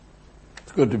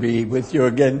It's good to be with you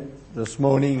again this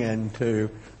morning and to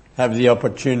have the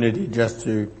opportunity just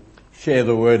to share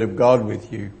the Word of God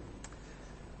with you.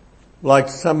 Like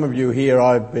some of you here,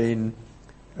 I've been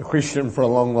a Christian for a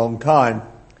long, long time,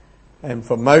 and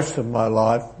for most of my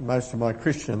life, most of my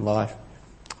Christian life,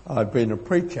 I've been a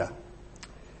preacher.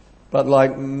 But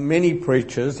like many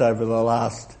preachers over the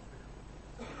last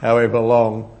however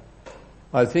long,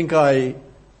 I think I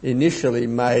initially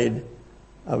made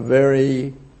a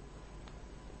very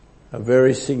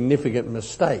significant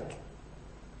mistake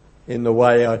in the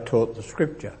way I taught the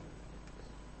scripture.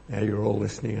 Now you're all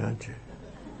listening, aren't you?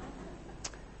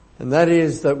 And that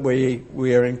is that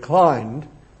we are inclined,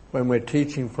 when we're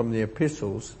teaching from the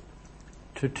epistles,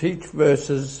 to teach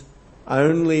verses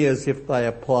only as if they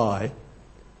apply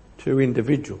to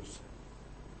individuals.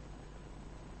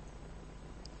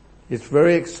 It's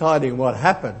very exciting what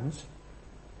happens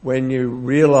when you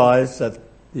realize that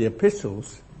the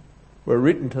epistles were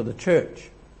written to the church.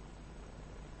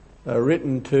 They're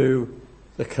written to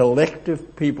the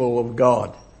collective people of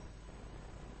God.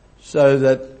 So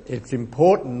that it's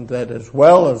important that as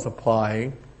well as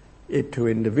applying it to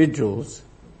individuals,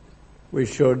 we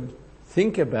should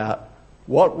think about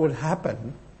what would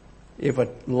happen if a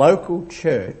local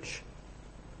church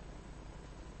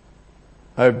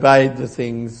obeyed the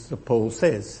things that Paul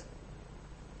says.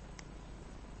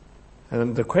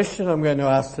 And the question I'm going to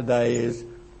ask today is,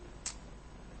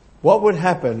 what would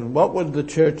happen, what would the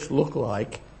church look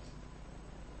like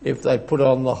if they put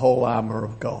on the whole armour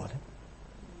of God?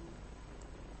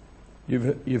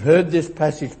 You've heard this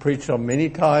passage preached on many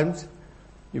times.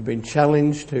 You've been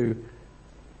challenged to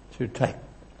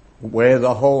wear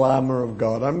the whole armour of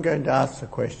God. I'm going to ask the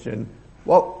question,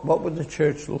 what would the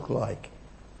church look like?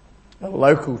 A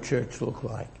local church look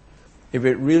like? If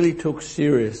it really took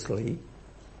seriously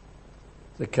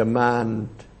the command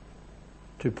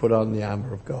to put on the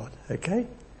armour of God. Okay?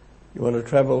 You want to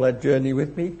travel that journey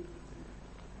with me?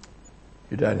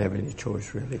 You don't have any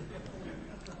choice, really.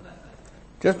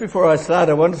 Just before I start,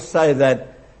 I want to say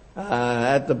that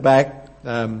at the back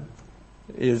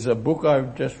is a book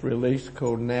I've just released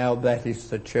called Now That Is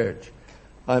the Church.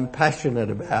 I'm passionate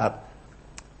about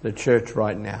the church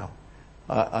right now.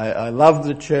 I love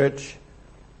the church,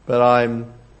 but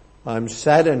I'm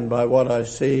saddened by what I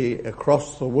see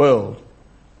across the world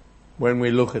when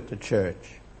we look at the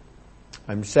church.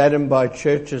 I'm saddened by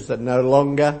churches that no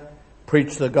longer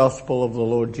preach the gospel of the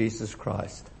Lord Jesus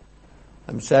Christ.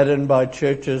 I'm saddened by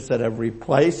churches that have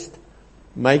replaced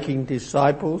making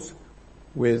disciples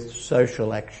with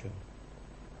social action.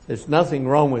 There's nothing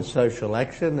wrong with social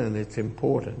action, and it's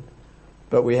important.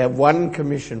 But we have one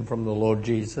commission from the Lord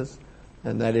Jesus,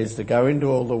 and that is to go into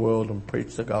all the world and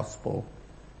preach the gospel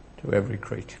to every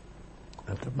creature,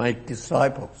 and to make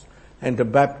disciples, and to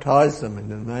baptize them in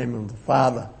the name of the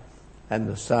Father and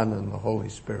the Son and the Holy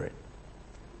Spirit.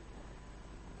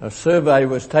 A survey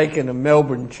was taken of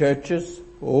Melbourne churches,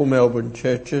 all Melbourne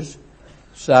churches,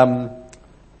 some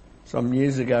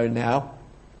years ago now,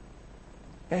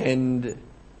 and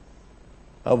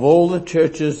of all the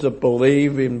churches that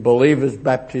believe in believers'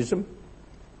 baptism,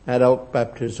 adult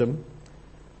baptism,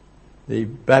 the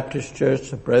Baptist Church,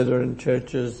 the Brethren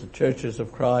churches, the Churches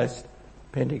of Christ,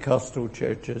 Pentecostal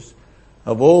churches,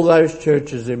 of all those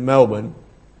churches in Melbourne,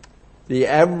 the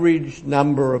average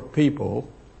number of people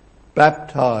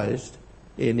baptised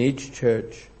in each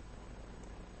church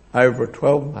over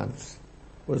 12 months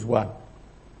was one.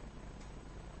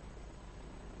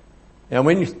 Now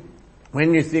when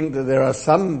you think that there are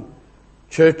some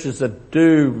churches that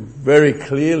do very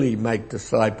clearly make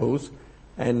disciples,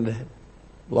 and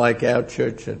like our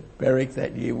church at Berwick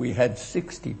that year, we had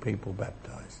 60 people baptised.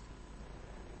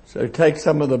 So take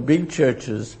some of the big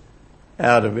churches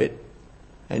out of it,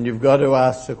 and you've got to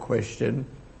ask the question,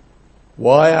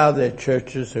 why are there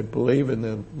churches who believe in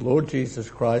the Lord Jesus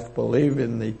Christ, believe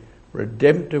in the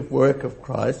redemptive work of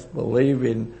Christ, believe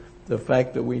in the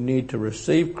fact that we need to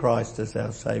receive Christ as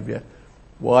our Saviour?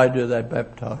 Why do they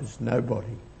baptise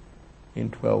nobody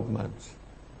in 12 months?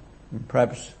 And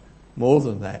perhaps more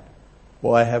than that,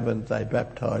 why haven't they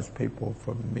baptised people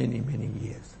for many, many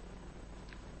years?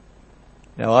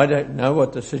 Now, I don't know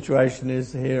what the situation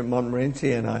is here at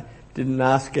Montmorency, and I didn't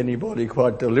ask anybody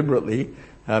quite deliberately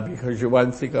because you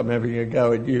won't think I'm having a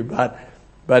go at you. But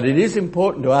it is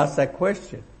important to ask that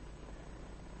question,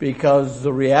 because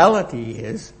the reality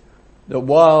is that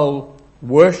while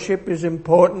worship is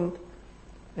important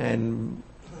and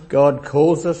God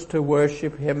calls us to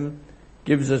worship Him,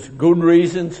 gives us good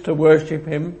reasons to worship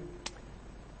Him,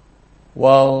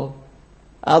 while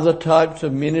other types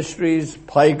of ministries,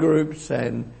 playgroups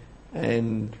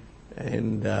and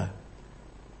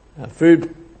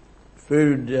food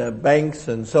banks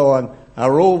and so on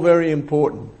are all very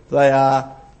important. They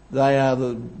are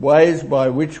the ways by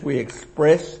which we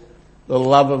express the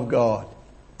love of God.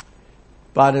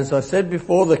 But as I said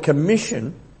before, the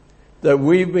commission that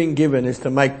we've been given is to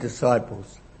make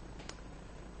disciples.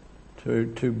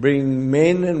 To bring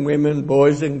men and women,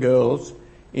 boys and girls,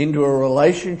 into a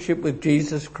relationship with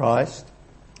Jesus Christ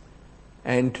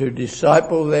and to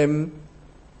disciple them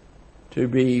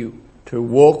to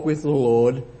walk with the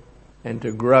Lord and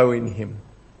to grow in Him.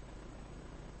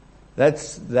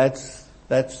 That's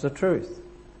the truth.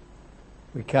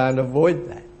 We can't avoid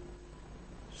that.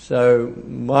 So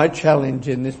my challenge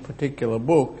in this particular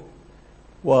book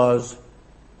was,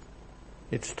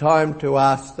 it's time to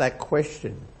ask that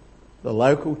question. The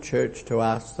local church to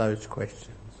ask those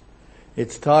questions.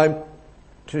 It's time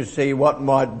to see what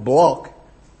might block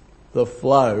the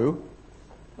flow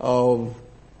of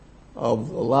the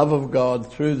love of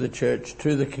God through the church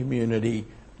to the community,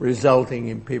 resulting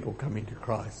in people coming to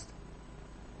Christ.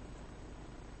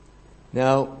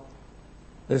 Now,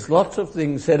 there's lots of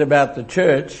things said about the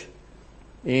church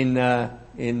in the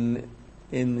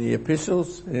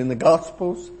epistles and in the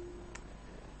Gospels.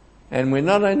 And we're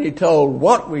not only told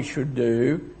what we should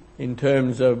do in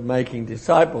terms of making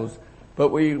disciples, but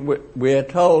we are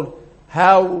told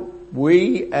how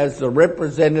we as the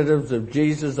representatives of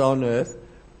Jesus on earth,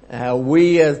 how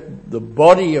we as the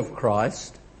body of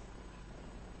Christ,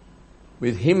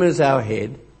 with Him as our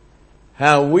head,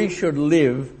 how we should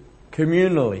live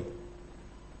communally,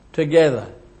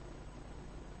 together.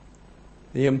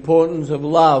 The importance of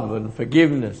love and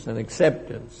forgiveness and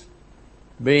acceptance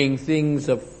being things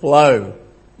that flow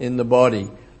in the body.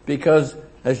 Because,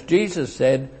 as Jesus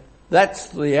said, that's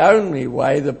the only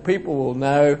way that people will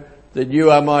know that you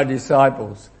are my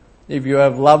disciples, if you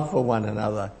have love for one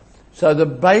another. So the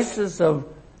basis of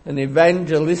an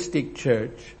evangelistic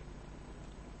church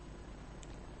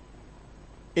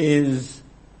is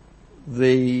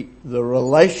the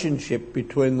relationship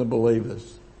between the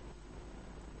believers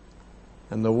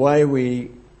and the way we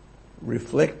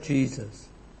reflect Jesus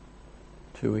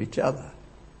to each other.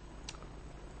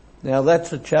 Now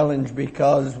that's a challenge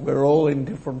because we're all in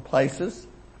different places.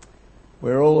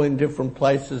 We're all in different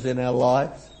places in our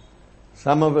lives.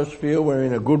 Some of us feel we're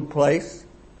in a good place.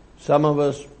 Some of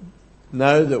us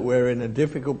know that we're in a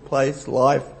difficult place.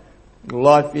 Life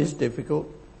is difficult.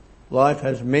 Life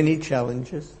has many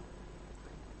challenges.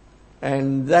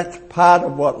 And that's part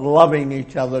of what loving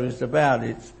each other is about.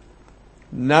 It's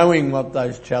knowing what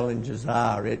those challenges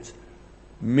are. It's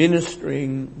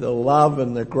ministering the love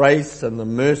and the grace and the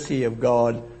mercy of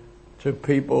God to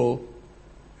people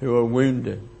who are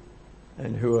wounded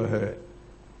and who are hurt.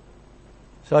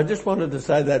 So I just wanted to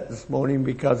say that this morning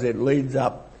because it leads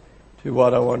up to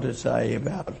what I want to say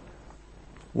about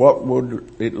what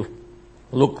would it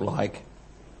look like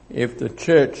if the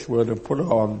church were to put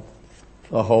on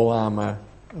the whole armour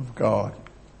of God.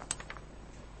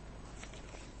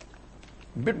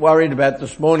 A bit worried about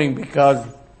this morning because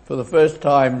for the first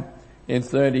time in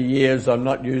 30 years I'm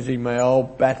not using my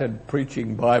old battered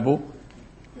preaching Bible.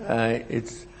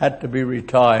 It's had to be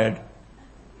retired.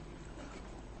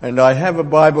 And I have a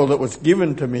Bible that was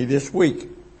given to me this week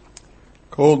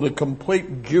called the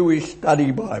Complete Jewish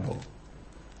Study Bible.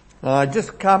 I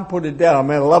just can't put it down. I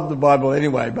mean, I love the Bible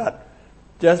anyway, but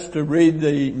just to read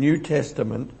the New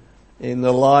Testament in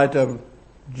the light of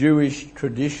Jewish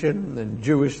tradition and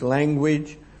Jewish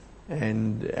language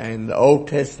and the Old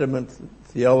Testament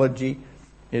theology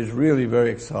is really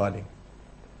very exciting.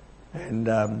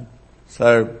 And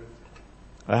so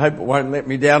I hope it won't let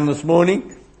me down this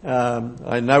morning.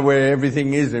 I know where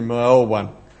everything is in my old one.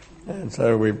 And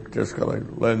so we've just got to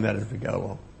learn that as we go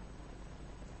on.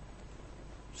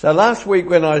 So last week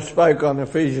when I spoke on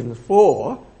Ephesians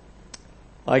 4,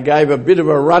 I gave a bit of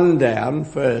a rundown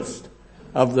first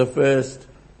of the first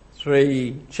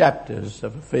 3 chapters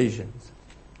of Ephesians.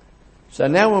 So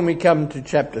now when we come to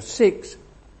chapter 6,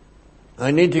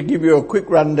 I need to give you a quick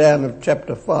rundown of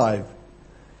chapter 5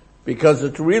 because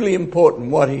it's really important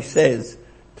what he says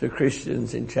to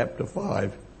Christians in chapter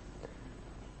 5.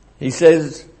 He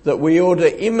says that we ought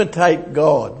to imitate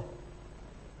God.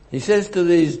 He says to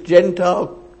these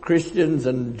Gentile Christians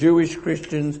and Jewish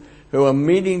Christians who are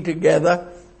meeting together,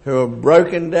 who have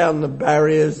broken down the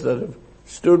barriers that have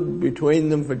stood between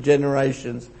them for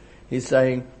generations, he's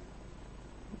saying,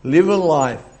 live a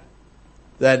life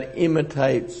that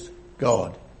imitates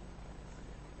God.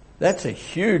 That's a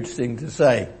huge thing to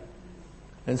say.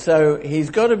 And so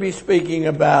he's got to be speaking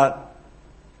about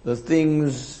the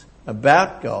things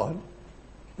about God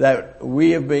that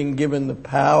we have been given the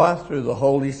power through the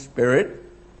Holy Spirit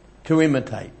to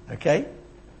imitate, okay?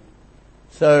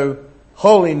 So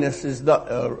holiness is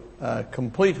not,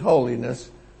 complete holiness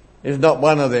is not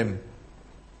one of them.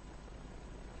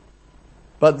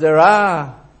 But there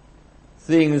are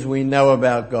things we know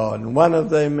about God, and one of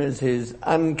them is His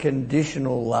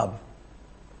unconditional love.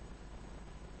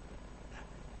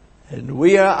 And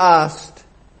we are asked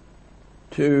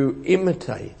to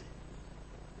imitate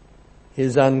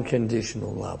His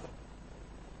unconditional love.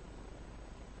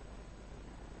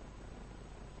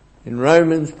 In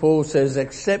Romans, Paul says,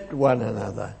 accept one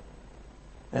another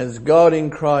as God in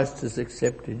Christ has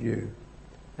accepted you.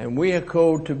 And we are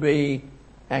called to be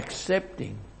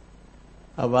accepting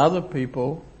of other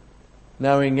people,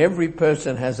 knowing every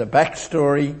person has a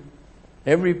backstory,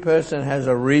 every person has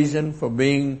a reason for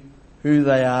being who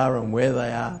they are and where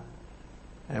they are.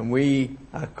 And we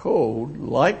are called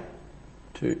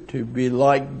to be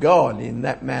like God in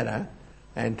that matter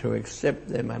and to accept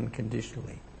them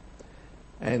unconditionally.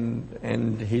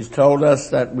 And He's told us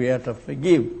that we are to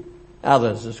forgive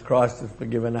others as Christ has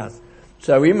forgiven us.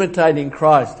 So imitating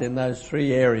Christ in those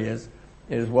three areas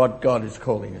is what God is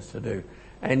calling us to do.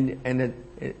 And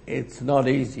it's not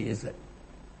easy, is it?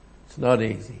 It's not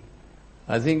easy.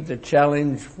 I think the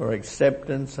challenge for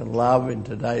acceptance and love in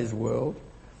today's world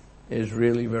is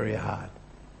really very hard.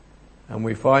 And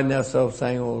we find ourselves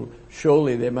saying, well,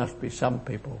 surely there must be some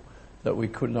people that we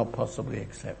could not possibly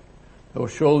accept. Or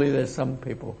surely there's some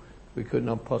people we could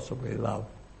not possibly love.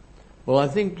 Well, I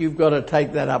think you've got to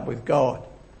take that up with God.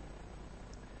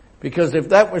 Because if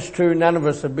that was true, none of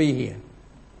us would be here.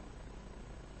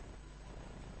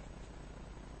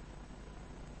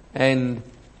 And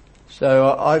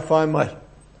so I find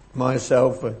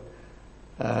myself in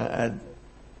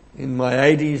my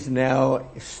 80s now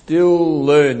still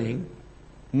learning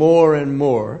more and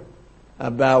more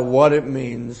about what it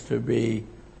means to be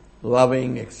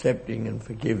loving, accepting and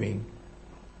forgiving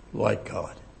like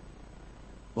God,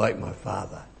 like my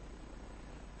Father.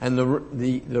 And the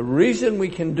reason we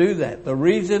can do that, the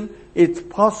reason it's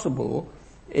possible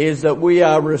is that we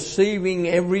are receiving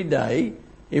every day,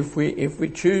 if we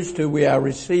choose to, we are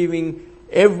receiving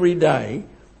every day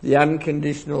the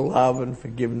unconditional love and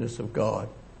forgiveness of God.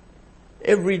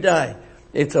 Every day.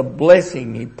 It's a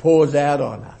blessing He pours out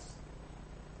on us.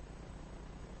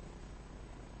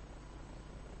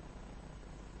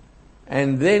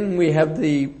 And then we have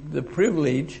the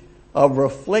privilege of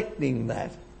reflecting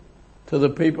that to the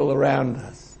people around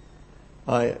us.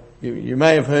 You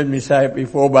may have heard me say it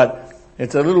before, but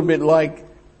it's a little bit like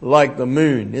the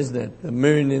moon, isn't it? The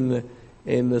moon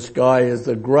in the sky is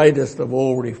the greatest of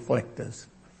all reflectors.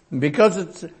 And because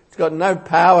it's got no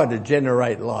power to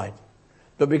generate light,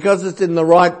 but because it's in the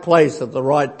right place at the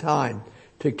right time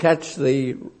to catch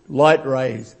the light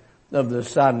rays of the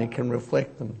sun, it can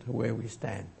reflect them to where we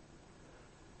stand.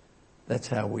 That's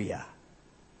how we are.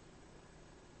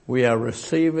 We are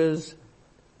receivers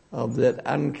of that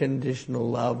unconditional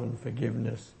love and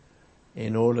forgiveness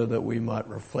in order that we might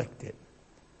reflect it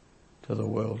to the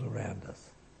world around us.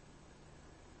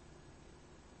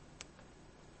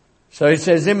 So He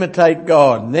says, imitate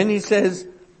God. And then He says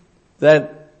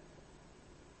that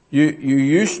you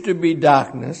used to be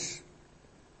darkness,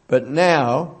 but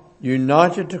now,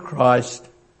 united to Christ,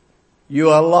 you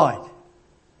are light.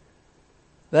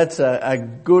 That's a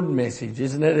good message,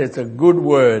 isn't it? It's a good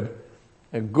word,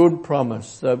 a good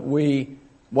promise that we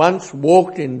once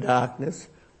walked in darkness,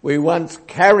 we once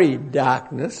carried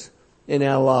darkness in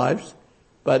our lives,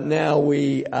 but now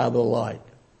we are the light.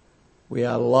 We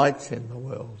are lights in the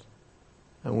world,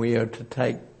 and we are to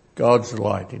take God's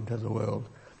light into the world.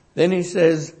 Then He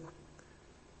says,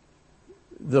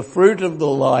 the fruit of the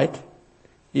light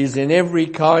is in every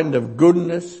kind of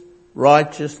goodness,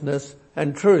 righteousness,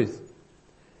 and truth.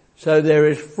 So there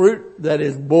is fruit that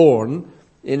is born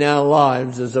in our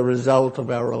lives as a result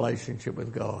of our relationship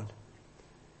with God.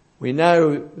 We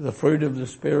know the fruit of the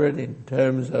Spirit in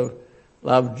terms of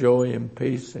love, joy, and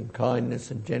peace, and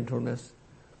kindness, and gentleness.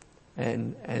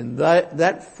 And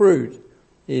that fruit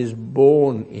is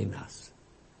born in us.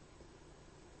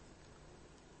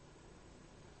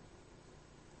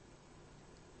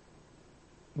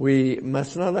 We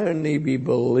must not only be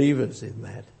believers in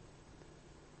that,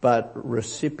 but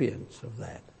recipients of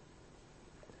that.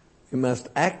 We must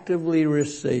actively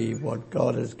receive what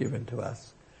God has given to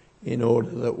us in order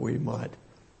that we might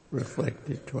reflect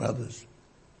it to others.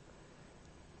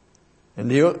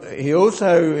 And he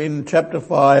also, in chapter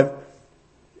 5,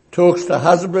 talks to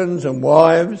husbands and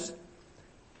wives,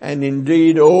 and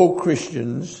indeed all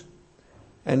Christians,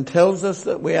 and tells us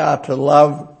that we are to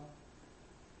love,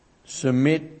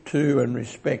 submit to and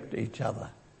respect each other.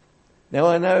 Now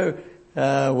I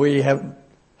know we have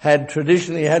had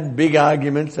traditionally had big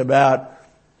arguments about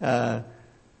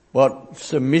what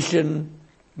submission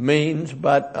means,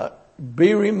 but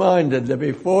be reminded that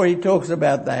before he talks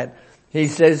about that, he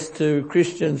says to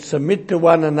Christians, submit to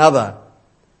one another.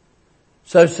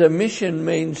 So submission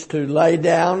means to lay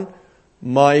down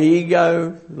my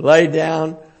ego, lay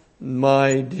down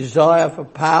my desire for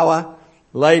power,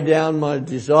 lay down my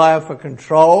desire for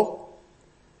control,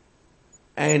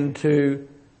 and to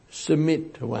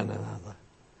submit to one another,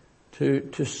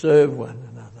 to serve one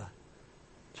another,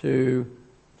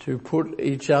 to put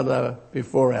each other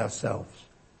before ourselves.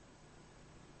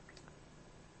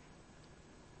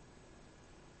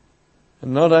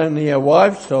 And not only are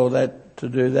wives told to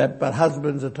do that, but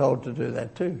husbands are told to do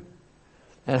that too.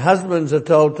 And husbands are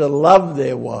told to love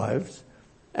their wives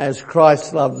as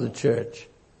Christ loved the church.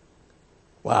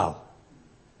 Wow.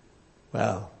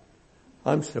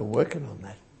 I'm still working on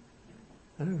that.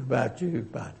 I don't know about you,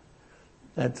 but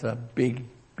that's a big,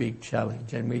 big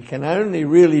challenge. And we can only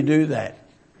really do that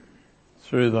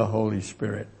through the Holy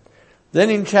Spirit.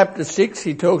 Then in chapter 6,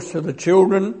 he talks to the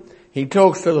children, he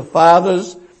talks to the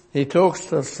fathers, he talks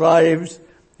to slaves,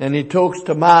 and he talks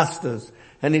to masters.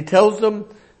 And he tells them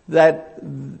that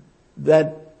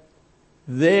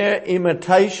their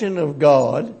imitation of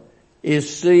God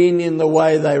is seen in the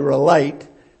way they relate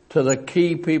to the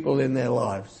key people in their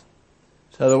lives.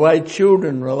 So the way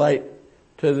children relate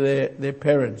to their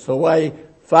parents, the way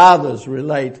fathers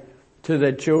relate to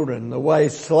their children, the way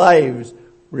slaves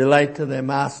relate to their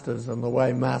masters, and the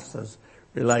way masters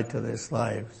relate to their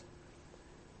slaves.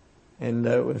 And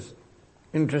it was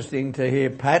interesting to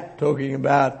hear Pat talking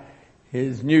about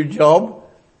his new job,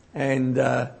 and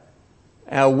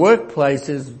our workplace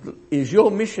is your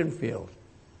mission field.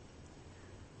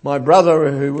 My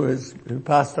brother, who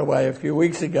passed away a few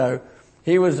weeks ago,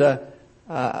 he was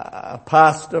a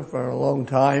pastor for a long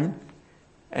time,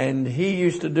 and he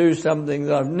used to do something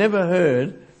that I've never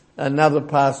heard another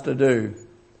pastor do.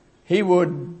 He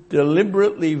would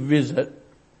deliberately visit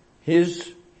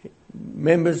his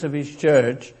members of his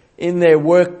church in their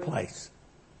workplace.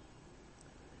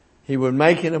 He would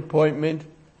make an appointment,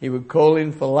 he would call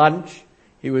in for lunch,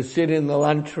 he would sit in the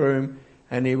lunchroom,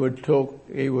 and he would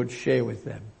share with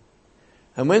them.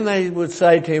 And when they would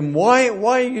say to him, why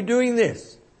are you doing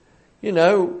this? You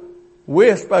know,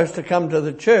 we're supposed to come to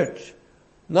the church,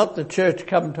 not the church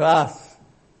come to us.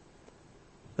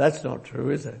 That's not true,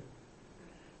 is it?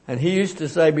 And he used to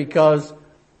say, because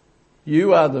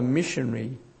you are the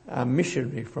missionary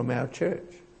from our church.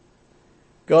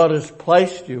 God has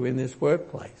placed you in this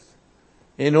workplace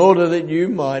in order that you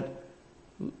might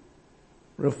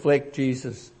reflect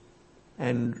Jesus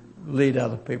and lead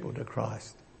other people to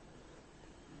Christ.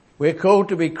 We're called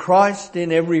to be Christ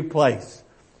in every place.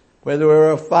 Whether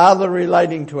we're a father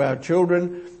relating to our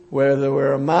children, whether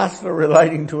we're a master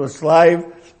relating to a slave,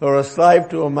 or a slave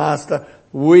to a master,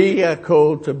 we are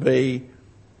called to be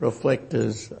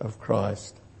reflectors of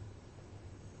Christ.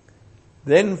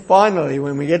 Then finally,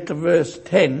 when we get to verse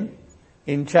 10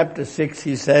 in chapter 6,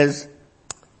 he says,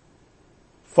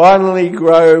 finally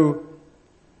grow,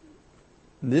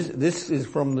 this is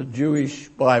from the Jewish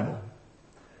Bible,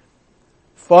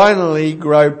 finally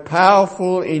grow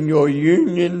powerful in your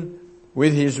union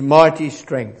with his mighty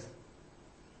strength.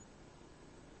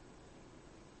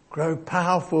 Grow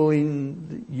powerful in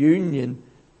the union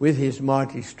with his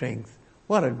mighty strength.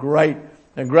 What a great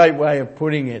way of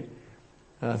putting it.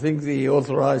 I think the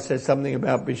authorized says something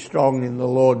about be strong in the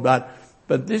Lord, but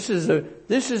this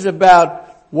is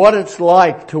about what it's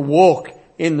like to walk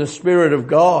in the Spirit of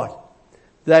God.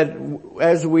 That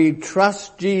as we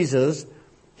trust Jesus,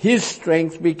 his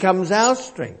strength becomes our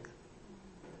strength.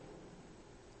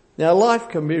 Now life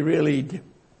can be really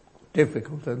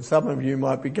difficult, and some of you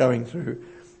might be going through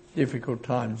difficult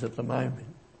times at the moment.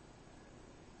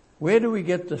 Where do we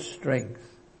get the strength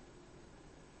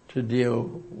to deal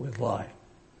with life?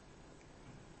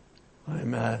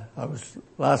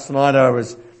 Last night I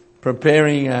was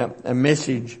preparing a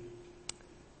message.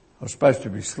 I was supposed to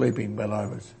be sleeping, but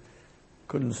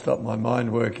couldn't stop my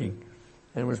mind working,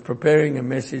 and was preparing a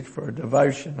message for a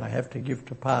devotion I have to give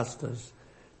to pastors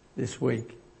this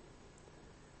week.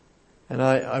 And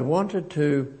I wanted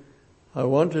to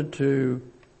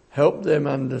help them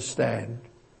understand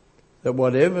that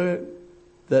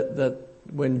that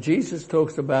when Jesus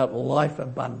talks about life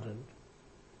abundant,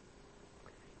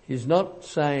 he's not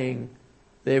saying,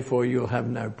 therefore you'll have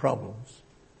no problems.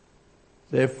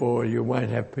 Therefore you won't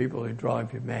have people who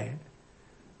drive you mad.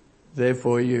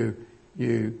 Therefore you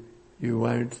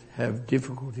won't have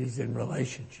difficulties in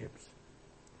relationships.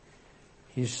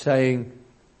 He's saying,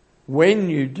 when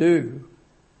you do,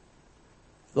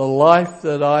 the life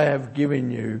that I have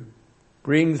given you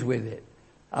brings with it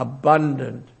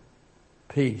abundant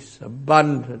peace,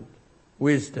 abundant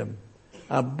wisdom,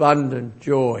 abundant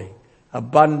joy,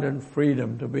 abundant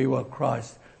freedom to be what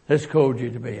Christ has called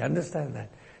you to be. Understand that.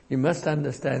 You must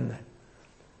understand that.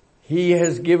 He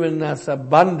has given us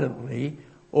abundantly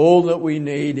all that we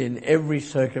need in every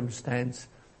circumstance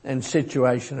and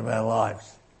situation of our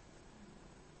lives.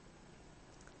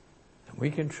 And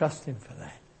we can trust Him for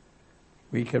that.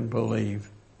 We can believe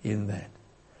in that.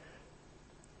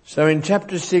 So in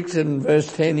chapter 6 and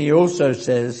verse 10 he also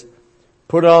says,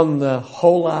 put on the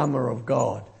whole armour of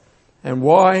God. And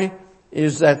why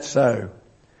is that so?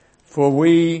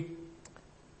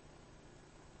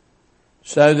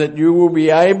 So that you will be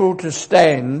able to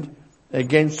stand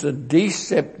against the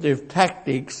deceptive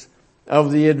tactics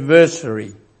of the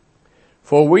adversary.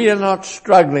 For we are not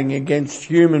struggling against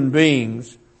human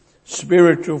beings,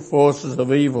 spiritual forces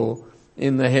of evil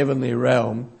in the heavenly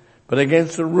realm, but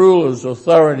against the rulers,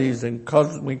 authorities and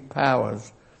cosmic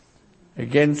powers,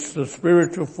 against the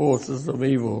spiritual forces of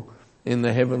evil in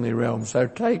the heavenly realm. So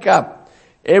take up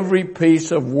every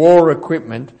piece of war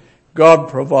equipment God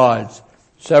provides,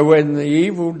 so when the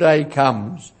evil day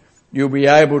comes, you'll be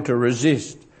able to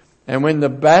resist. And when the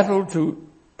battle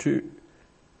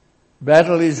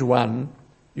is won,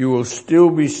 you will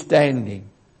still be standing.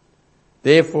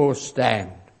 Therefore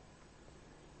stand.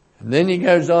 And then he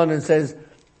goes on and says,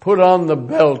 put on the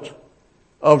belt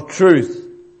of truth.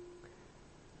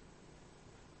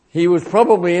 He was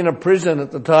probably in a prison at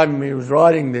the time he was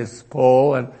writing this,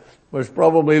 Paul, and was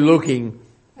probably looking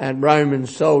at Roman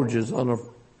soldiers on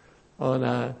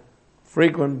a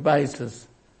frequent basis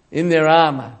in their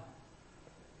armour.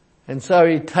 And so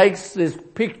he takes this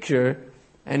picture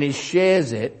and he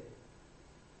shares it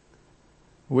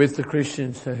with the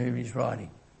Christians to whom he's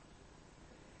writing.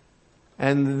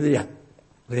 And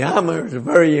the armour is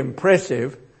very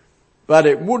impressive, but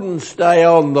it wouldn't stay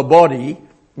on the body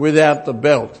without the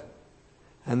belt.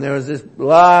 And there was this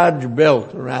large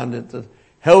belt around it that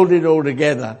held it all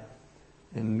together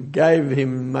and gave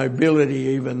him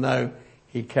mobility even though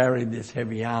he carried this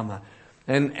heavy armour.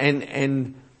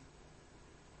 And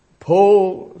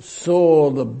Paul saw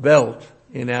the belt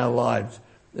in our lives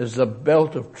as the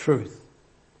belt of truth.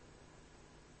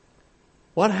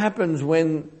 What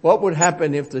would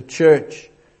happen if the church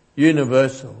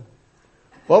universal,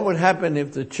 what would happen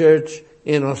if the church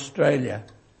in Australia,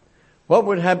 what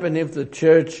would happen if the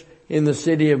church in the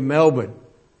city of Melbourne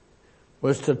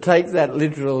was to take that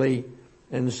literally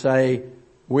and say,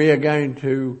 we are going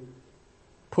to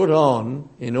put on,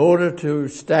 in order to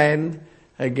stand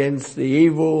against the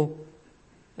evil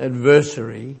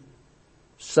adversary,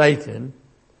 Satan,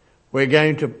 we're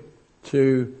going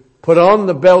to put on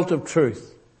the belt of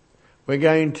truth. We're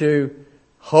going to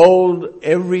hold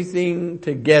everything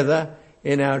together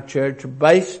in our church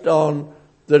based on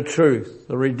the truth,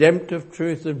 the redemptive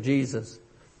truth of Jesus,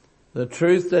 the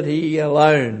truth that He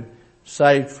alone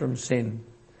saved from sin,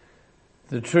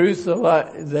 the truth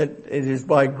that it is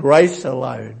by grace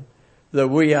alone that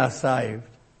we are saved,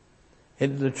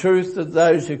 and the truth that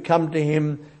those who come to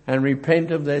Him and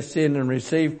repent of their sin and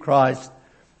receive Christ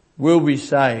will be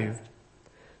saved,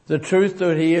 the truth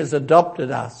that He has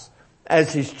adopted us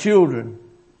as His children,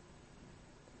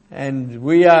 and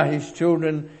we are His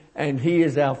children and He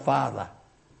is our Father.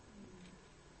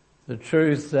 The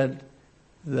truth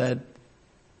that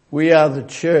we are the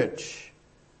church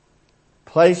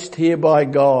placed here by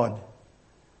God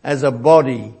as a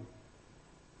body,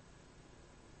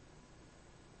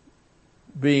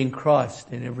 being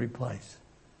Christ in every place.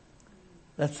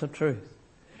 That's the truth.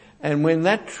 And when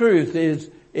that truth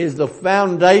is the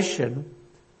foundation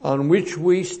on which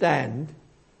we stand,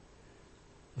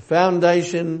 the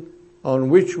foundation on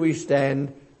which we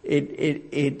stand,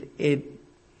 it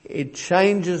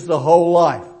changes the whole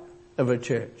life of a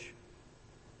church.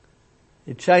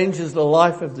 It changes the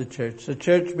life of the church. The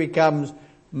church becomes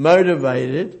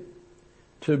motivated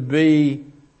to be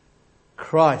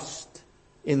Christ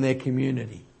in their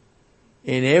community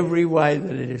in every way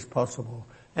that it is possible,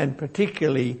 and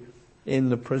particularly in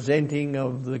the presenting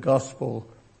of the gospel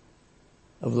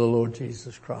of the Lord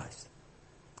Jesus Christ.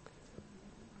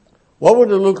 What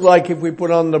would it look like if we put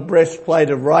on the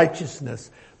breastplate of righteousness?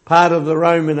 Part of the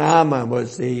Roman armour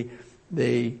was the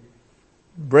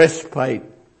breastplate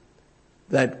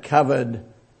that covered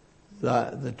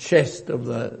the chest of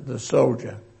the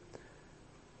soldier.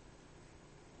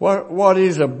 What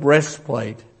is a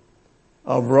breastplate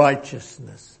of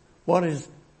righteousness? What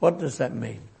does that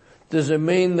mean? Does it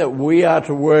mean that we are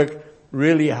to work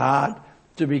really hard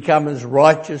to become as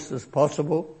righteous as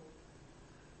possible?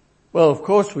 Well, of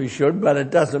course we should, but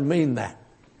it doesn't mean that.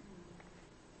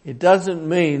 It doesn't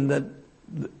mean that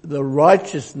the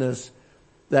righteousness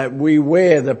that we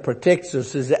wear that protects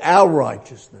us is our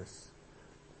righteousness.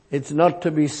 It's not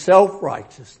to be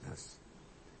self-righteousness.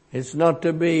 It's not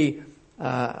to be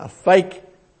a fake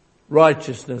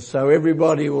righteousness so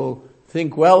everybody will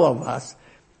think well of us.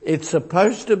 It's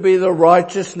supposed to be the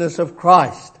righteousness of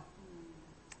Christ.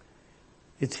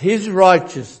 It's His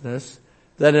righteousness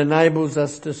that enables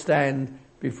us to stand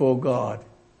before God.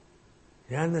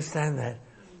 You understand that?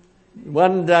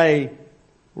 One day,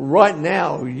 right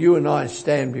now, you and I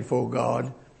stand before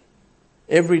God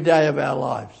every day of our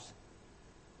lives.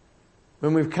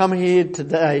 When we've come here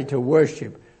today to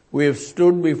worship, we have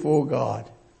stood before God.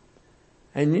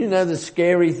 And you know the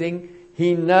scary thing?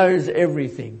 He knows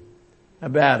everything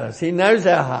about us. He knows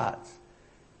our hearts.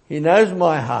 He knows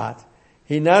my heart.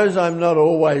 He knows I'm not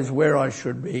always where I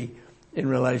should be in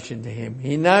relation to Him.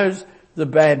 He knows the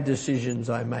bad decisions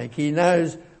I make. He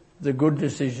knows the good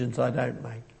decisions I don't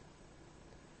make.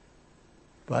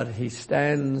 But He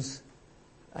stands,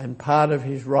 and part of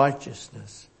His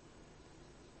righteousness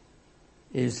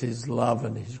is His love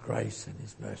and His grace and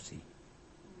His mercy.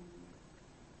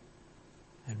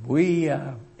 And we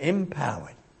are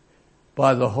empowered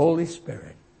by the Holy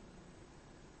Spirit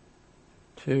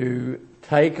to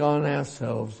take on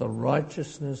ourselves the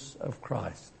righteousness of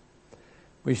Christ.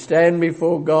 We stand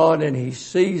before God and He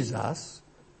sees us.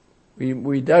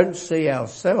 We don't see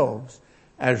ourselves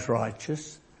as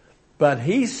righteous, but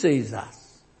He sees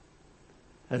us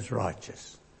as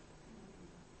righteous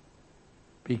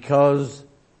because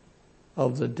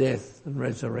of the death and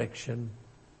resurrection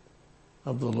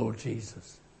of the Lord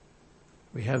Jesus.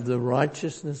 We have the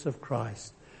righteousness of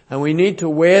Christ, and we need to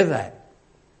wear that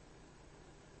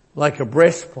like a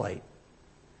breastplate,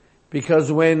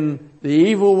 because when the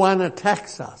evil one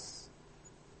attacks us,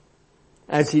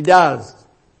 as he does,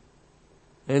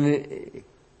 and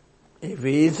if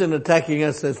he isn't attacking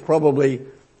us, he's probably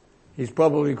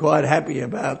quite happy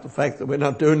about the fact that we're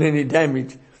not doing any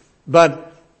damage.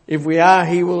 But if we are,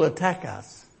 he will attack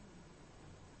us.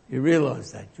 You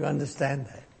realise that? You understand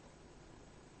that?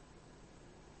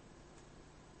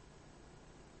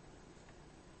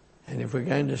 And if we're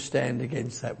going to stand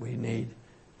against that, we need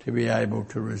to be able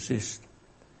to resist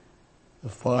the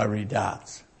fiery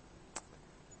darts.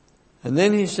 And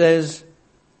then he says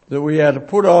that we are to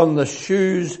put on the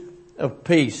shoes of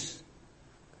peace.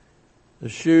 The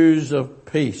shoes of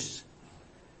peace.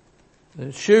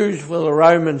 The shoes for the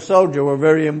Roman soldier were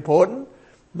very important.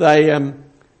 They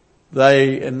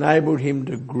enabled him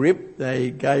to grip.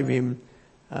 They gave him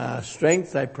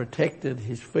strength. They protected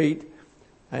his feet.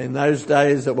 In those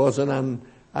days it wasn't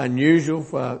unusual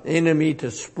for an enemy to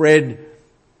spread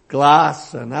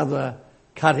glass and other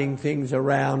cutting things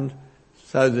around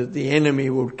so that the enemy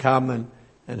would come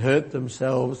and hurt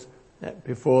themselves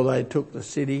before they took the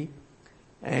city.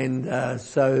 And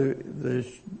so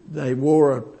they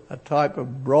wore a type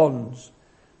of bronze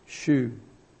shoe.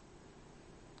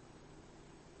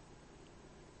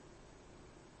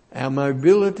 Our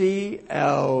mobility,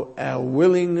 our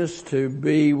willingness to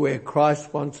be where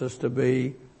Christ wants us to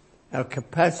be, our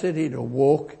capacity to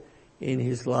walk in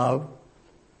His love,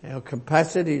 our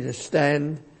capacity to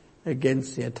stand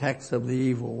against the attacks of the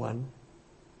evil one,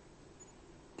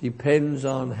 depends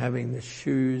on having the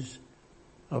shoes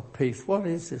of peace. What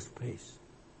is this peace?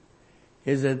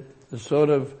 Is it the sort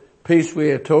of peace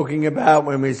we are talking about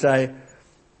when we say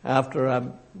after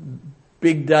a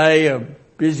big day, a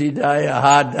busy day, a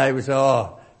hard day, we say,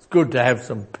 oh, it's good to have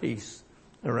some peace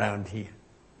around here.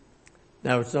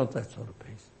 No, it's not that sort of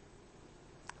peace.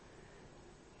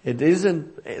 It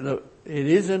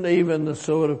isn't even the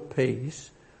sort of peace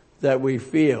that we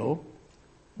feel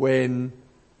when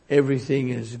everything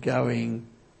is going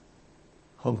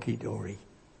honky-dory.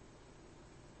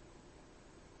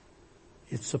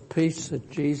 It's the peace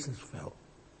that Jesus felt.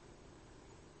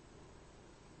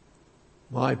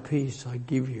 My peace I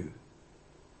give you.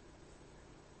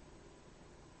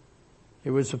 It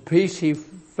was a peace he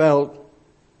felt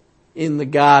in the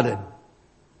garden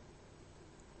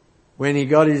when he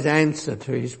got his answer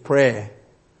to his prayer.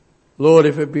 Lord,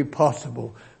 if it be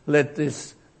possible, let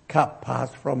this cup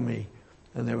pass from me.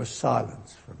 And there was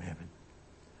silence from heaven.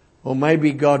 Or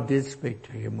maybe God did speak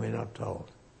to him, we're not told.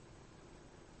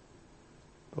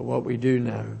 But what we do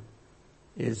know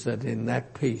is that in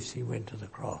that peace he went to the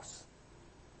cross.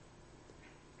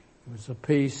 It was a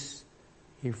peace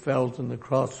he felt on the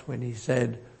cross when he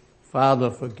said, Father,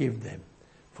 forgive them,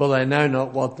 for they know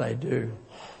not what they do.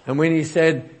 And when he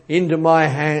said,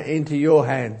 into your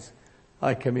hands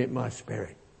I commit my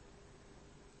spirit.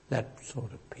 That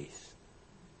sort of peace.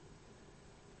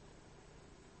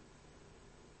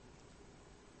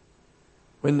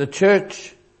 When the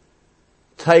church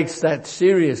takes that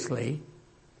seriously,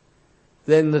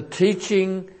 then the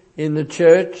teaching in the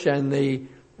church and the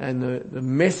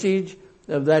message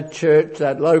of that church,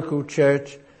 that local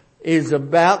church, is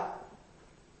about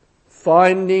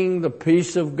finding the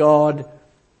peace of God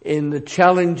in the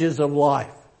challenges of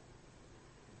life.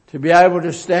 To be able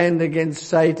to stand against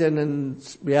Satan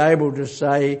and be able to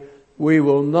say, we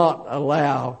will not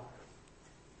allow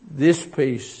this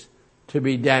peace to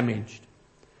be damaged.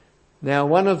 Now,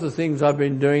 one of the things I've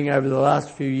been doing over the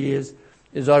last few years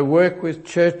is I work with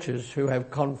churches who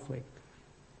have conflict.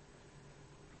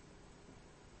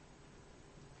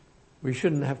 We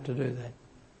shouldn't have to do that.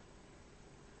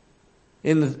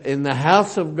 In the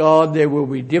house of God there will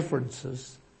be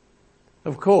differences.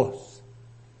 Of course.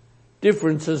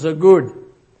 Differences are good.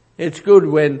 It's good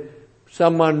when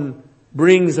someone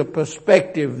brings a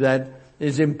perspective that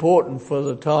is important for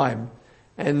the time,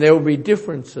 and there will be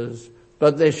differences,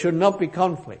 but there should not be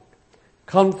conflict.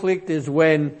 Conflict is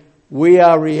when we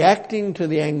are reacting to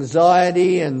the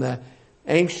anxiety and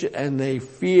the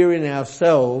fear in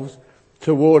ourselves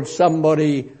towards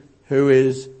somebody who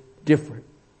is different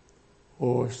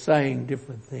or saying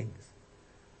different things.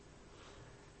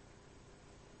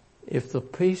 If the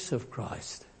peace of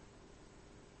Christ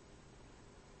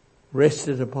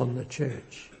rested upon the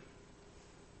church,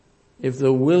 if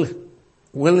the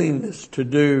willingness to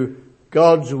do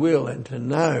God's will and to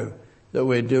know that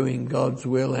we're doing God's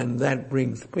will and that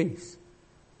brings peace,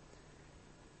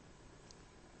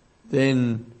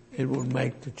 then it would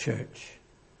make the church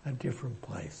a different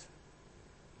place.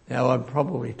 Now, I'm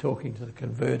probably talking to the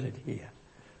converted here,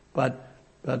 but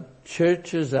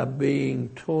churches are being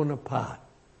torn apart.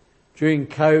 During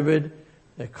COVID,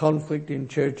 the conflict in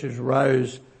churches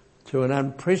rose to an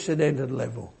unprecedented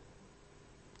level.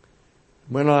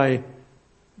 When I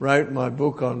wrote my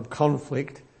book on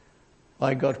conflict,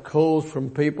 I got calls from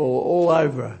people all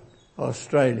over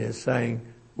Australia saying,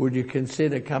 would you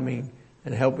consider coming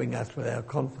and helping us with our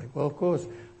conflict? Well, of course,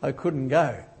 I couldn't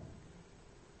go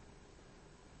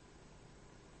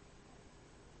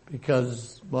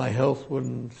because my health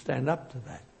wouldn't stand up to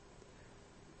that.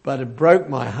 But it broke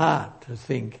my heart to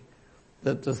think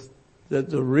that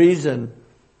the reason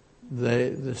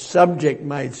the subject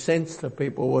made sense to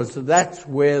people was that that's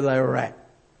where they were at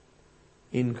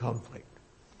in conflict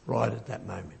right at that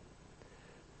moment.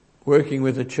 Working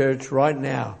with a church right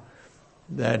now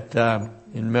that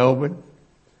in Melbourne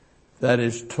that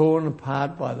is torn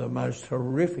apart by the most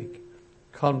horrific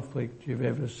conflict you've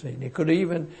ever seen. It could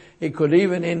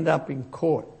even end up in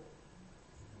court.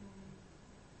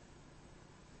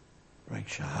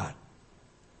 Breaks your heart.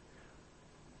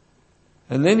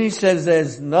 And then he says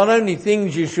there's not only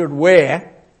things you should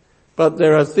wear, but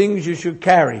there are things you should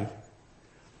carry.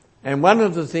 And one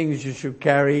of the things you should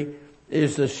carry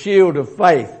is the shield of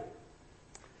faith.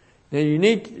 Now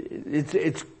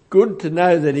it's good to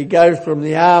know that he goes from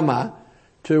the armour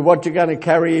to what you're going to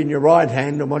carry in your right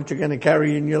hand and what you're going to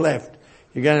carry in your left.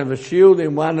 You're going to have a shield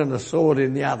in one and a sword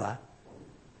in the other.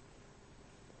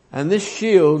 And this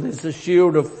shield is the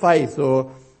shield of faith,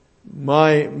 or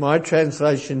my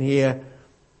translation here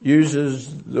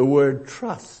uses the word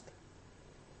trust.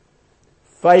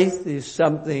 Faith is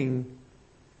something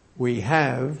we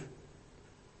have.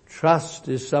 Trust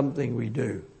is something we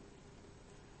do.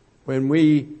 When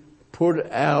we put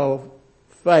our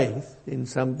faith in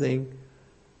something,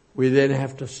 we then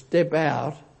have to step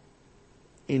out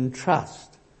in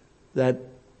trust that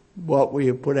what we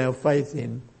have put our faith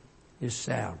in is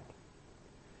sound.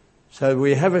 So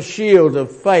we have a shield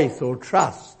of faith or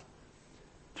trust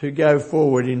to go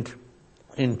forward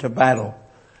into battle.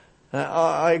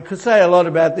 I could say a lot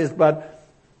about this, but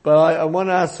I want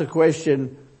to ask the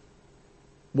question,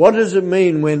 what does it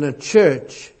mean when a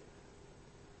church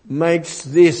makes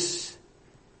this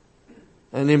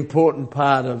an important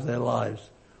part of their lives?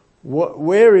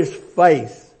 Where is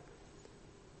faith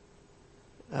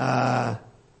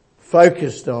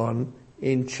focused on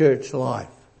in church life?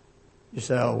 You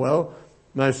say, oh well,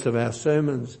 most of our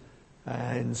sermons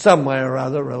in some way or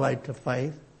other relate to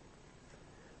faith.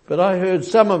 But I heard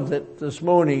some of it this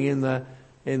morning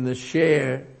in the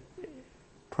share,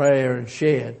 prayer and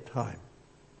share time.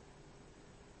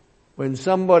 When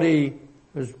somebody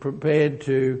was prepared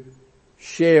to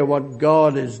share what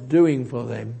God is doing for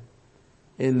them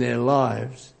in their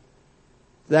lives,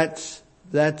 that's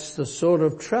the sort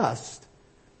of trust,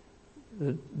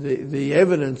 the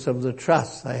evidence of the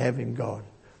trust they have in God,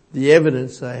 the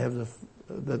evidence they have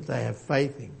that they have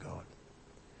faith in God.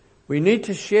 We need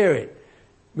to share it.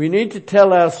 We need to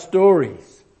tell our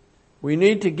stories. We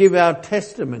need to give our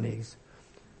testimonies.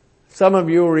 Some of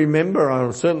you will remember,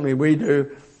 or certainly we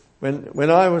do, when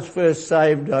I was first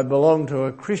saved, I belonged to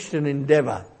a Christian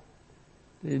Endeavour.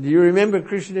 Do you remember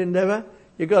Christian Endeavour?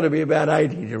 You've got to be about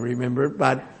 80 to remember it,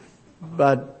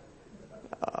 but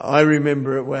I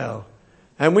remember it well.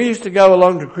 And we used to go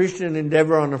along to Christian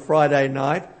Endeavour on a Friday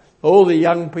night. All the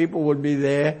young people would be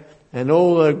there, and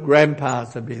all the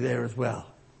grandpas would be there as well.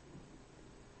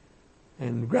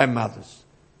 And grandmothers.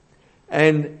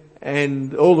 And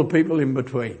all the people in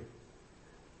between.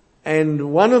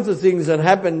 And one of the things that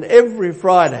happened every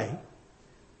Friday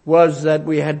was that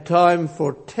we had time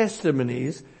for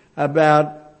testimonies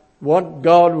about what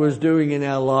God was doing in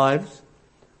our lives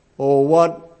or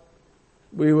what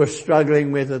we were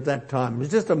struggling with at that time. It was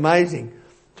just amazing.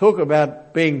 Talk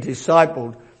about being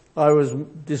discipled. I was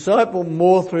discipled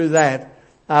more through that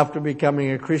after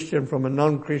becoming a Christian from a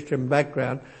non-Christian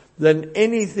background than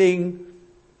anything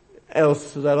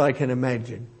else that I can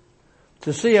imagine.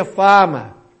 To see a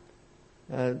farmer,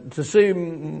 to see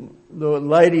the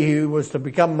lady who was to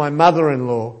become my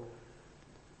mother-in-law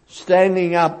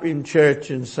standing up in church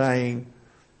and saying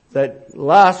that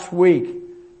last week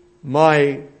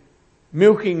my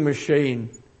milking machine,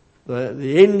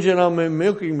 the engine on my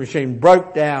milking machine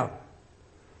broke down.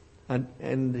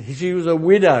 And she was a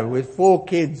widow with 4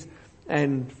 kids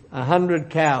and 100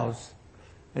 cows.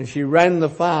 And she ran the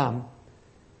farm.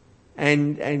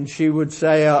 And she would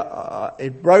say,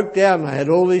 it broke down. I had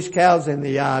all these cows in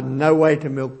the yard and no way to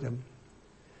milk them.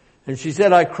 And she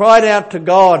said, I cried out to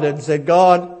God and said,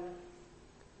 God,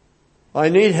 I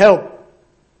need help.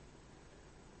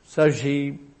 So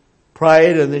she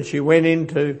prayed, and then she went in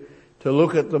to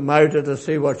look at the motor to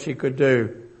see what she could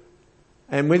do.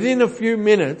 And within a few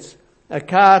minutes, a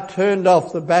car turned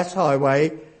off the Bass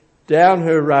Highway, down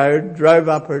her road, drove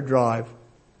up her drive,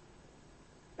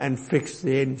 and fixed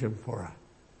the engine for her.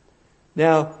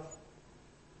 Now,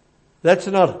 that's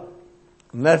not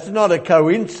a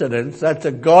coincidence, that's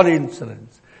a God incident.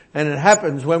 And it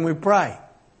happens when we pray.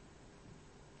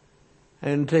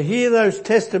 And to hear those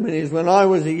testimonies when I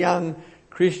was a young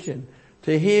Christian,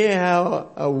 to hear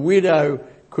how a widow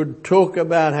could talk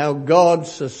about how God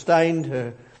sustained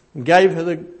her and gave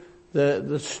her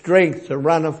the strength to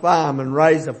run a farm and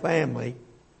raise a family,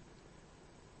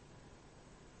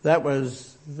 that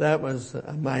was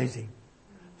amazing.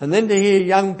 And then to hear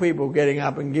young people getting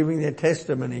up and giving their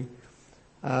testimony.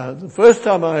 The first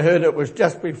time I heard it was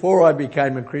just before I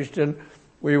became a Christian.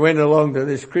 We went along to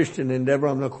this Christian Endeavour,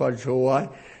 I'm not quite sure why,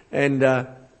 and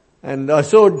I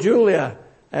saw Julia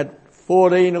at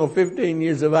 14 or 15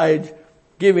 years of age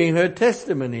giving her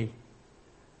testimony.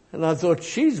 And I thought,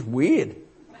 she's weird.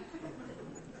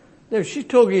 Now, she's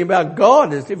talking about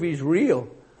God as if he's real.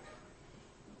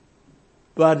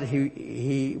 But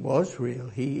he was real.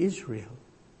 He is real.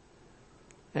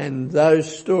 And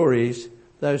those stories,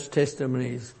 those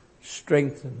testimonies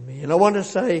strengthened me. And I want to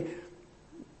say,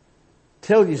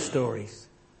 tell your stories.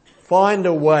 Find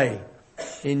a way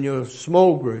in your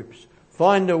small groups.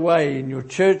 Find a way in your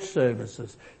church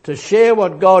services to share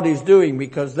what God is doing,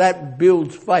 because that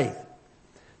builds faith.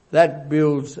 That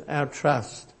builds our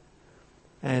trust.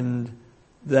 And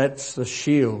that's the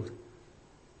shield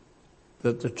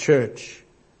that the church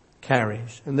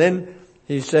carries. And then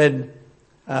he said,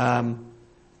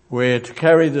 we're to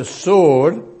carry the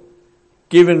sword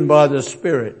given by the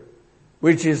Spirit,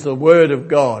 which is the Word of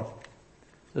God.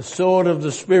 The sword of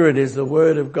the Spirit is the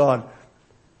Word of God.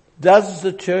 Does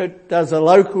a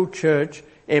local church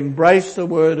embrace the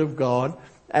Word of God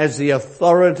as the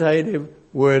authoritative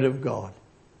Word of God?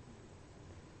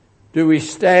 Do we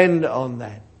stand on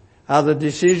that? Are the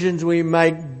decisions we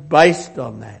make based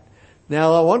on that?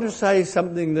 Now, I want to say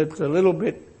something that's a little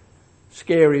bit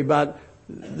scary, but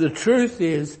the truth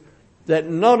is that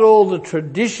not all the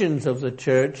traditions of the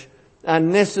church are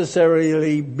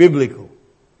necessarily biblical.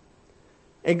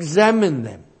 Examine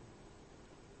them.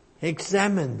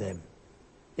 Examine them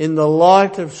in the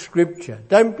light of Scripture.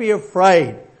 Don't be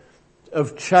afraid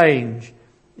of change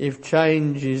if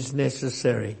change is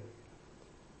necessary.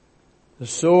 The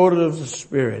sword of the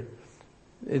Spirit.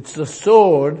 It's the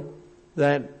sword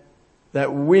that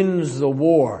wins the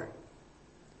war.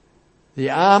 The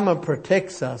armour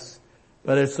protects us,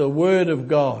 but it's the Word of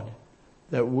God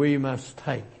that we must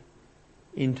take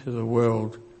into the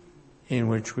world in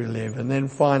which we live. And then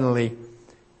finally,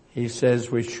 he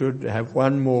says we should have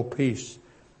one more piece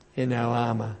in our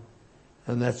armour,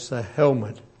 and that's the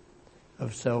helmet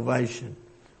of salvation.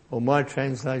 Or my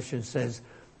translation says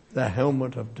the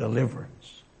helmet of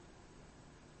deliverance.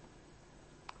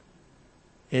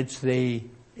 It's the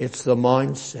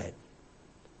mindset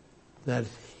that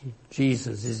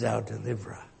Jesus is our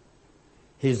deliverer.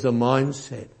 He's the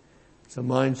mindset It's a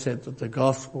mindset that the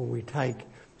gospel we take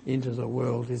into the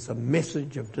world is a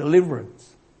message of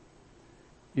deliverance.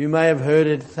 You may have heard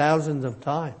it thousands of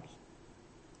times,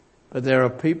 but there are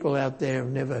people out there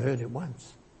who've never heard it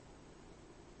once.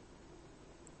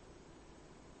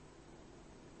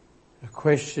 A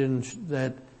question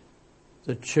that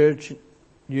the church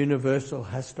universal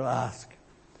has to ask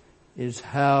is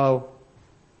how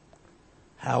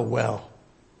well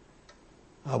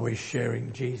are we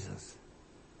sharing Jesus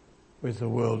with the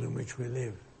world in which we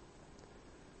live?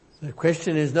 The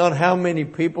question is not how many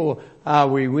people are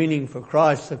we winning for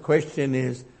Christ. The question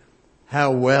is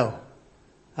how well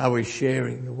are we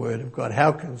sharing the Word of God?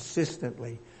 How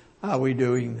consistently are we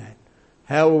doing that?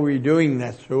 How are we doing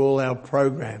that through all our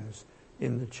programs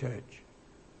in the church?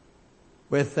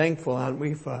 We're thankful, aren't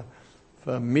we, for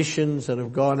missions that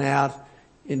have gone out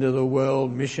into the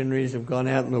world. Missionaries have gone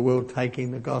out in the world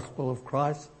taking the gospel of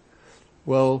Christ.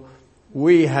 Well,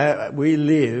 we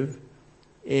live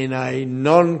in a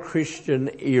non-Christian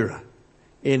era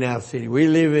in our city. We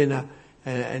live in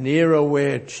an era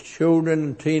where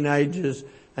children, teenagers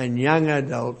and young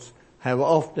adults have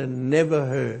often never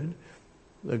heard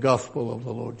the gospel of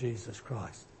the Lord Jesus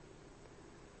Christ.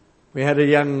 We had a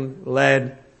young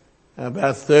lad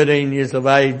about 13 years of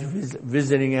age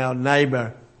visiting our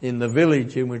neighbour in the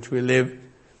village in which we live,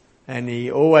 and he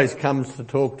always comes to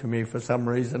talk to me for some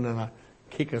reason, and I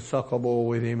kick a soccer ball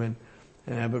with him and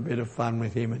have a bit of fun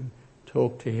with him and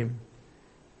talk to him.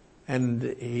 And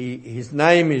his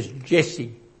name is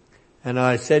Jesse. And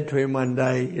I said to him one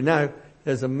day, you know,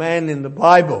 there's a man in the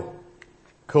Bible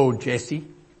called Jesse.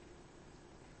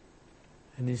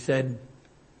 And he said,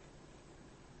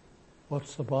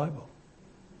 what's the Bible?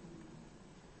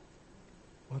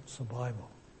 What's the Bible?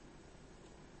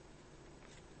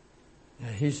 Now,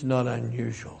 he's not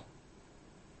unusual.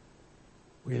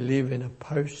 We live in a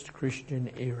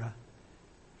post-Christian era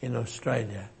in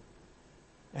Australia,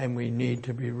 and we need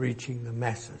to be reaching the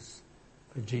masses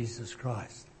for Jesus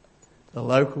Christ. The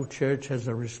local church has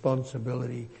a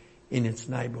responsibility in its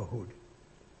neighbourhood.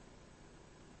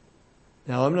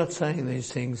 Now, I'm not saying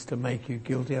these things to make you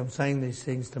guilty. I'm saying these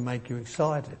things to make you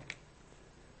excited.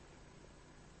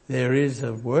 There is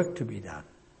a work to be done.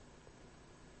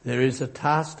 There is a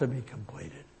task to be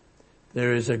completed.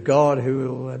 There is a God who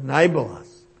will enable us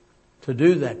to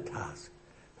do that task,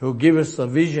 who will give us the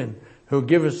vision, who will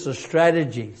give us the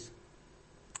strategies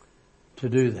to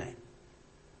do that.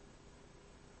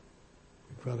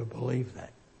 We've got to believe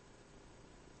that.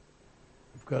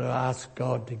 We've got to ask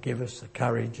God to give us the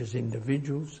courage as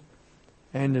individuals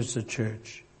and as a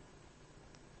church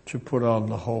to put on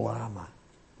the whole armour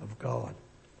of God.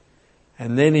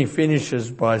 And then he finishes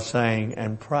by saying,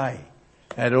 and pray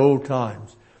at all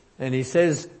times. And he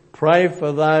says, pray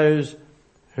for those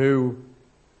who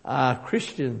are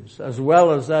Christians as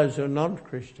well as those who are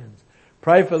non-Christians.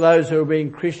 Pray for those who are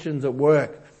being Christians at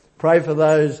work. Pray for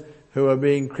those who are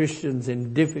being Christians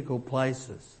in difficult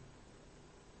places.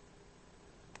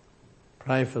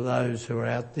 Pray for those who are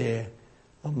out there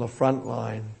on the front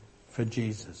line for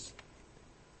Jesus.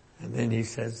 And then he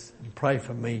says, and pray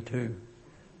for me too.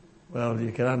 Well,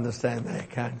 you can understand that,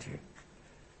 can't you?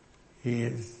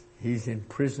 He's in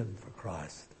prison for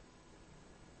Christ.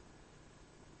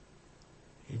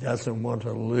 He doesn't want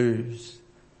to lose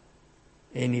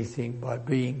anything by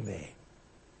being there.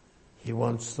 He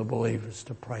wants the believers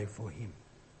to pray for him.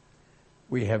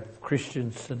 We have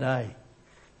Christians today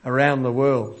around the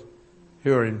world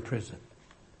who are in prison.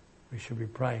 We should be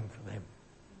praying for them.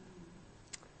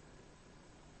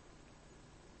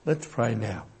 Let's pray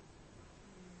now.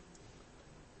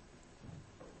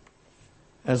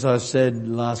 As I said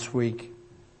last week,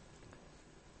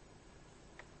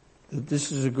 that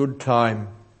this is a good time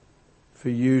for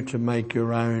you to make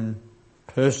your own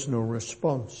personal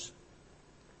response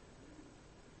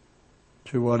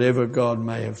to whatever God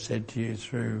may have said to you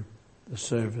through the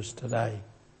service today.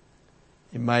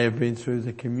 It may have been through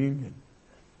the communion.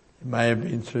 It may have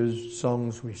been through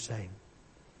songs we sang.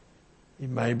 It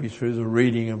may be through the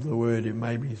reading of the Word. It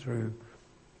may be through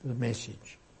the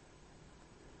message.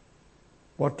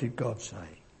 What did God say?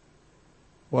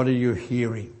 What are you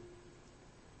hearing?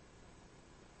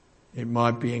 It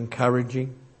might be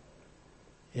encouraging.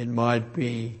 It might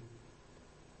be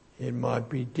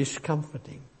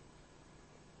discomforting.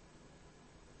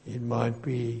 It might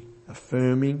be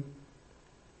affirming.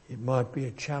 It might be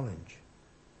a challenge.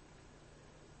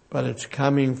 But it's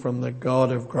coming from the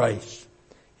God of grace.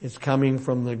 It's coming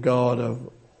from the God of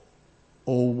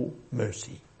all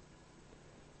mercy.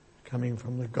 Coming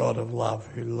from the God of love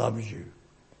who loves you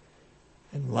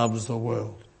and loves the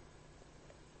world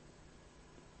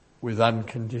with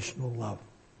unconditional love.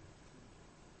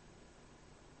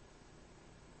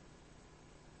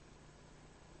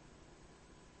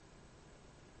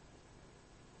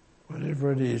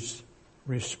 whatever it is,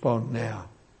 respond now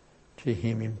to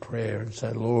him in prayer and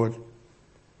say, Lord,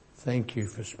 thank you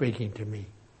for speaking to me.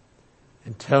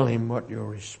 And tell him what your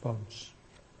response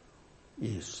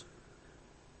is.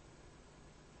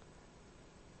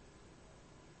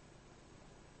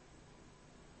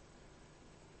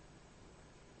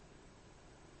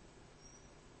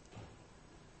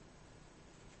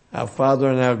 Our Father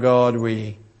and our God,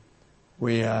 we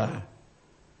are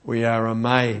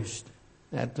amazed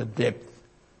at the depth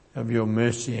of your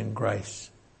mercy and grace.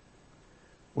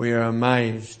 We are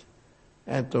amazed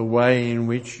at the way in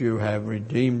which you have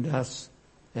redeemed us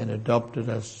and adopted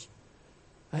us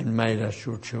and made us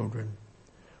your children.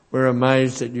 We're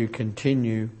amazed that you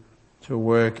continue to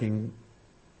work in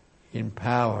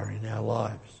power in our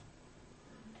lives.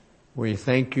 We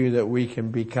thank you that we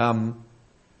can become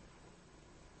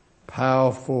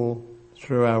powerful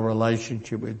through our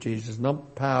relationship with Jesus.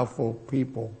 Not powerful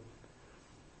people,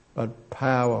 but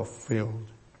power filled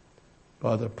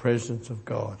by the presence of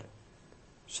God,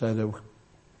 so that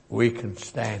we can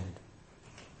stand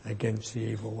against the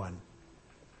evil one.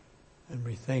 And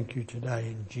we thank you today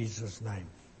in Jesus' name.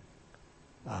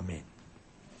 Amen.